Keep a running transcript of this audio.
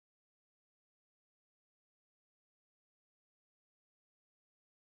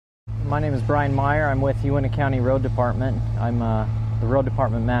My name is Brian Meyer. I'm with Uintah County Road Department. I'm the Road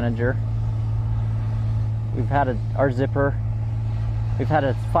Department Manager. We've had our zipper. We've had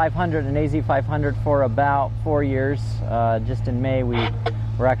a 500, an AZ 500 for about 4 years. Just in May we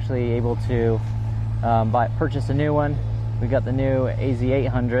were actually able to purchase a new one. We got the new AZ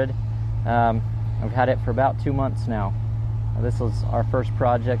 800. We've had it for about 2 months now. This was our first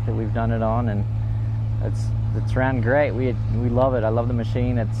project that we've done it on, and it's ran great. We love it. I love the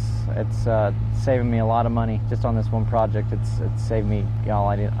machine. It's saving me a lot of money just on this one project. It's saved me, I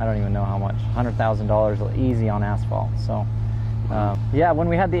don't even know how much, $100,000 easy on asphalt. So yeah, when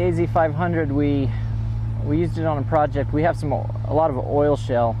we had the AZ 500, we used it on a project. We have a lot of oil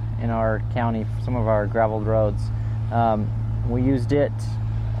shale in our county, some of our graveled roads. We used it.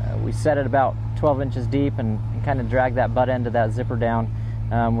 We set it about 12 inches deep and kind of dragged that butt end of that zipper down.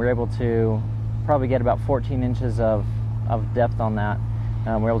 We were able to probably get about 14 inches of depth on that.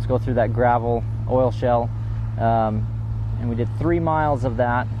 We were able to go through that gravel oil shale, and we did 3 miles of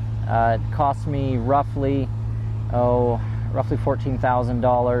that. It cost me roughly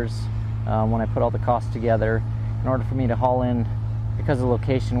 $14,000 when I put all the costs together. In order for me to haul in, because of the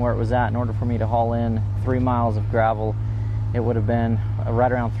location where it was at, in order for me to haul in 3 miles of gravel, it would have been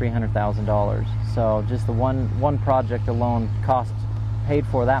right around $300,000. So just the one project alone paid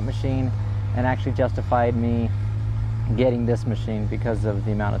for that machine, and actually justified me getting this machine because of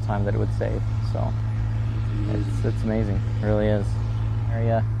the amount of time that it would save. So it's amazing, it really is.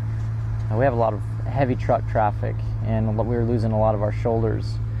 Area, we have a lot of heavy truck traffic, and we were losing a lot of our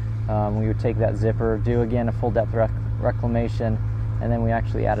shoulders. We would take that zipper, do again a full depth reclamation, and then we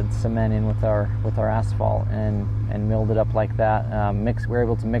actually added cement in with our asphalt and milled it up like that. We were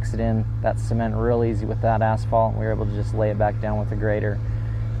able to mix it in, that cement, real easy with that asphalt. We were able to just lay it back down with a grader.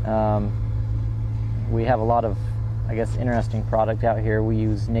 We have a lot of, I guess, interesting product out here. We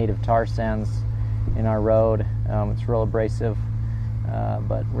use native tar sands in our road. It's real abrasive,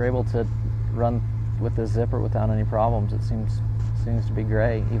 but we're able to run with the zipper without any problems. It seems to be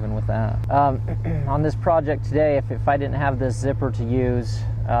great even with that. On this project today, if I didn't have this zipper to use,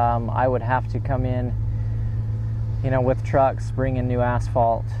 I would have to come in, with trucks, bring in new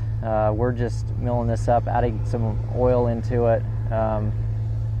asphalt. We're just milling this up, adding some oil into it,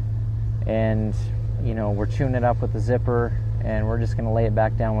 and we're tuning it up with the zipper, and we're just going to lay it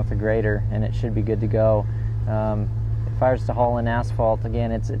back down with the grader, and it should be good to go. If I was to haul in asphalt,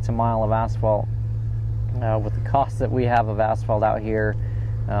 again, it's a mile of asphalt. With the cost that we have of asphalt out here,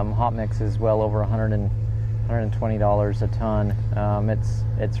 hot mix is well over $120 a ton.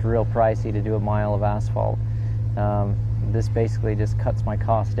 It's real pricey to do a mile of asphalt. This basically just cuts my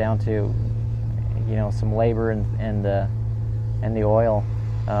cost down to, some labor and the oil.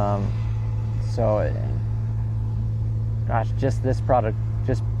 So, gosh, just this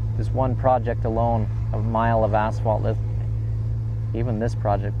one project alone, a mile of asphalt, even this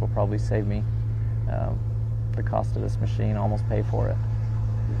project will probably save me the cost of this machine, almost pay for it.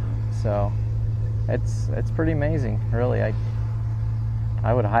 So it's pretty amazing, really. I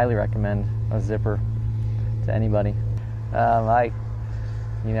would highly recommend a zipper to anybody.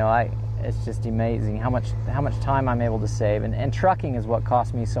 It's just amazing how much time I'm able to save, and trucking is what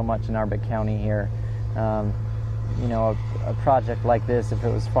cost me so much in our big county here. A project like this, if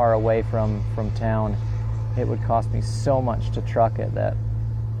it was far away from town, it would cost me so much to truck it that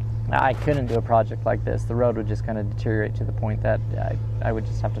I couldn't do a project like this. The road would just kind of deteriorate to the point that I would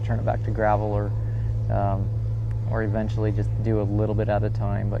just have to turn it back to gravel, or eventually just do a little bit at a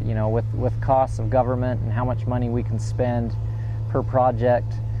time. But with costs of government and how much money we can spend per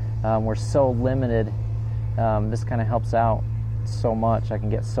project, we're so limited. This kind of helps out so much. I can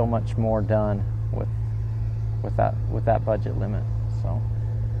get so much more done with that budget limit. So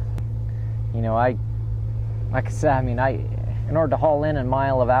like I said, in order to haul in a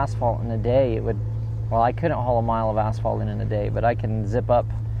mile of asphalt in a day, I couldn't haul a mile of asphalt in a day, but I can zip up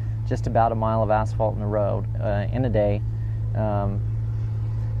just about a mile of asphalt in the road in a day.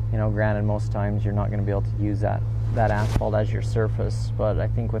 Granted, most times you're not going to be able to use that asphalt as your surface, but I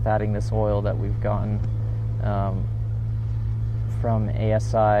think with adding this oil that we've gotten from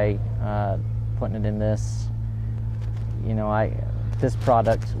ASI, putting it in this, this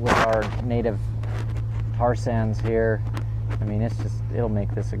product with our native tar sands here, it'll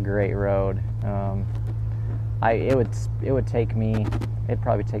make this a great road. It'd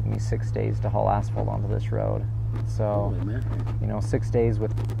probably take me 6 days to haul asphalt onto this road. So, 6 days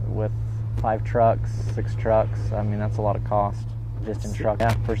with 5 trucks, 6 trucks. That's a lot of cost just in trucks.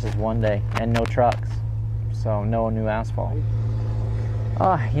 Yeah, versus 1 day and no trucks. So no new asphalt.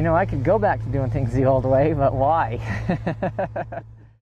 I could go back to doing things the old way, but why?